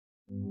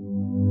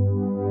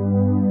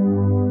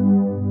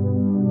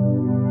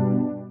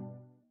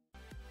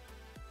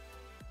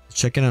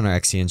Check in on our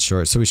XCN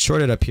short. So we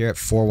shorted up here at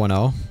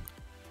 410,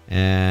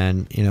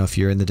 and you know, if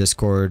you're in the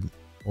Discord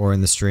or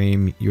in the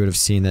stream, you would have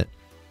seen that,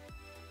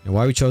 you know,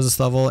 why we chose this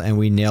level, and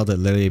we nailed it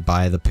literally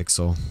by the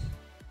pixel.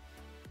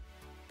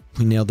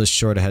 We nailed this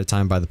short ahead of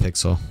time by the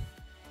pixel.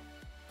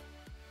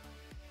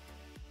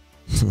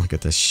 Look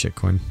at this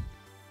shitcoin.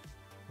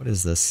 What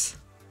is this?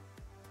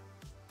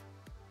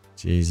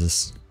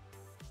 Jesus.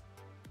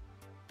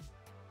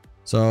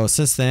 So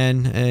since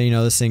then, you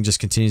know, this thing just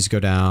continues to go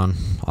down.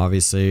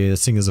 Obviously,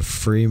 this thing is a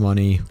free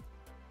money.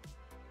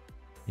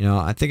 You know,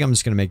 I think I'm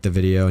just gonna make the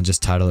video and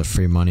just title it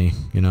 "Free Money."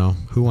 You know,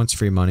 who wants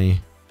free money?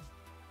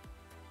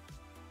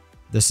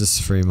 This is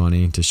free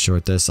money to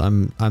short this.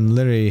 I'm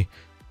literally,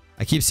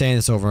 I keep saying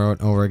this over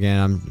and over again.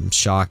 I'm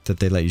shocked that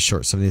they let you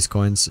short some of these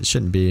coins. It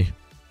shouldn't be.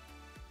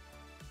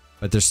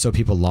 But there's still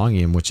people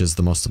longing them, which is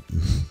the most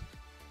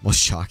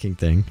shocking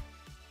thing. You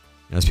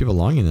know, there's people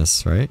longing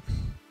this, right?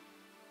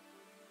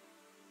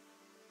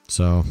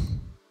 So,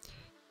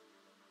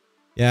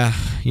 yeah,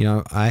 you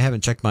know, I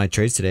haven't checked my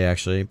trades today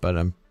actually, but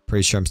I'm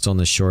pretty sure I'm still in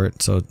this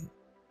short. So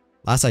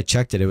last I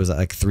checked it, it was at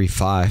like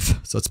 3.5.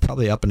 So it's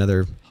probably up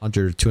another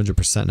 100 or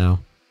 200% now.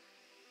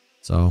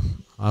 So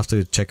I'll have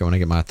to check it when I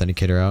get my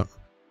authenticator out.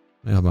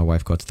 I'll have my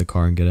wife go out to the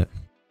car and get it.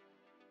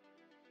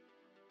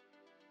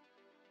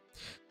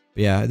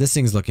 But yeah, this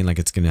thing's looking like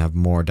it's going to have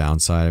more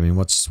downside. I mean,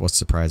 what's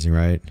surprising,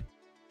 right?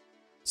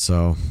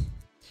 So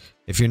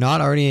if you're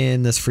not already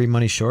in this free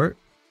money short,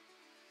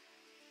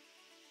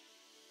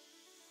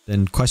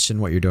 then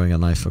question what you're doing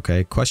in life,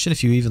 okay? Question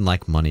if you even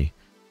like money.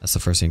 That's the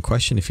first thing.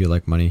 Question if you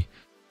like money.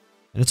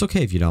 And it's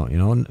okay if you don't, you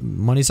know,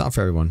 money's not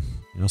for everyone.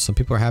 You know, some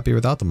people are happy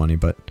without the money,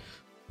 but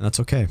that's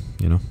okay,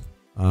 you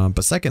know.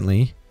 But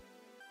secondly,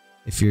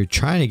 if you're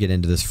trying to get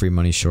into this free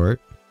money short,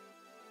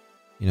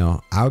 you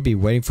know, I would be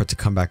waiting for it to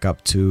come back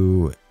up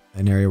to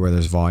an area where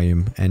there's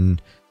volume.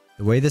 And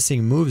the way this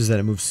thing moves is that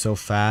it moves so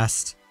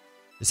fast.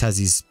 This has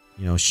these,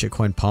 you know,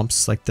 shitcoin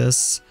pumps like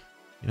this,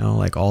 you know,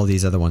 like all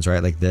these other ones,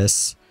 right? Like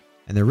this.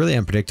 And they're really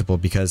unpredictable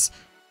because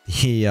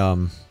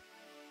the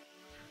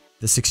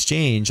this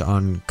exchange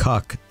on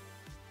Cuck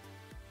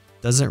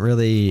doesn't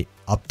really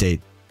update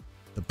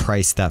the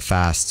price that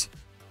fast.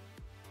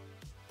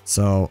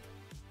 So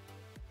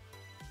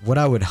what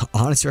I would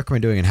honestly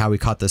recommend doing, and how we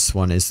caught this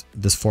one, is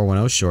this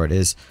 410 short,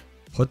 is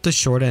put the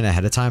short in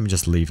ahead of time and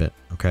just leave it,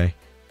 okay?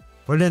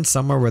 Put it in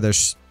somewhere where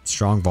there's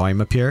strong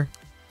volume up here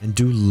and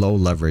do low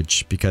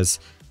leverage, because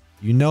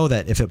you know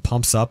that if it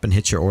pumps up and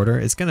hits your order,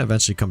 it's going to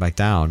eventually come back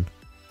down.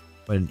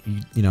 But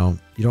you know,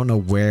 you don't know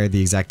where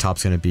the exact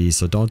top's going to be,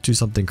 so don't do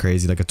something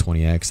crazy like a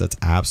 20x. That's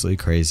absolutely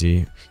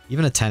crazy.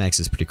 Even a 10x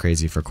is pretty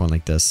crazy for a coin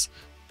like this,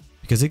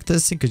 because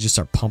this thing could just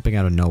start pumping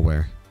out of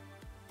nowhere.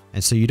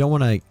 And so you don't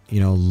want to,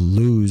 you know,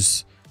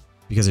 lose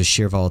because of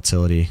sheer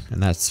volatility.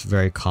 And that's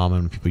very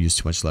common when people use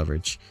too much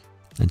leverage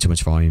and too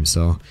much volume.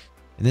 So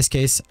in this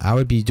case, I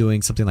would be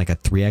doing something like a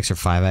 3x or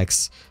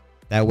 5x.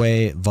 That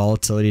way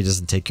volatility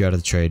doesn't take you out of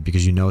the trade,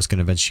 because you know it's going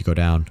to eventually go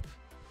down.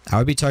 I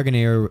would be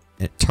targeting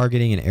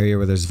an area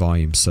where there's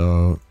volume.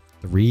 So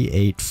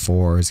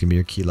 384 is going to be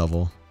your key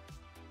level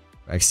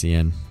for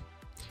XCN.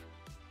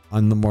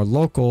 On the more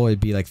local, it'd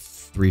be like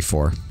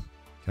 3.4.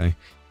 Okay.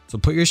 So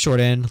put your short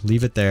in,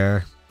 leave it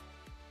there.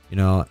 You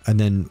know, and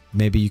then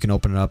maybe you can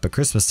open it up at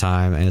Christmas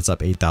time and it's up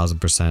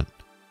 8,000%. All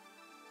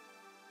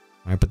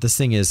right, but this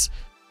thing is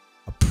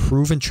a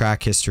proven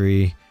track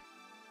history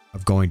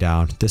of going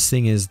down. This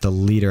thing is the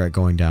leader at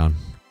going down.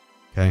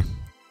 Okay.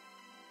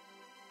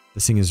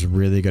 This thing is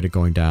really good at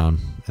going down,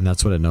 and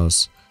that's what it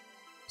knows.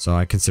 So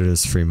I consider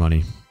this free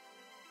money.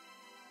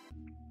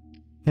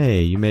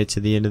 Hey, you made it to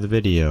the end of the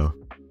video.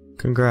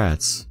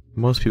 Congrats.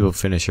 Most people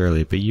finish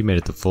early, but you made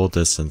it the full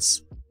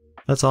distance.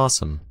 That's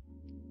awesome.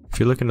 If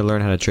you're looking to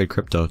learn how to trade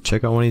crypto,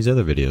 check out one of these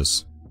other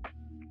videos.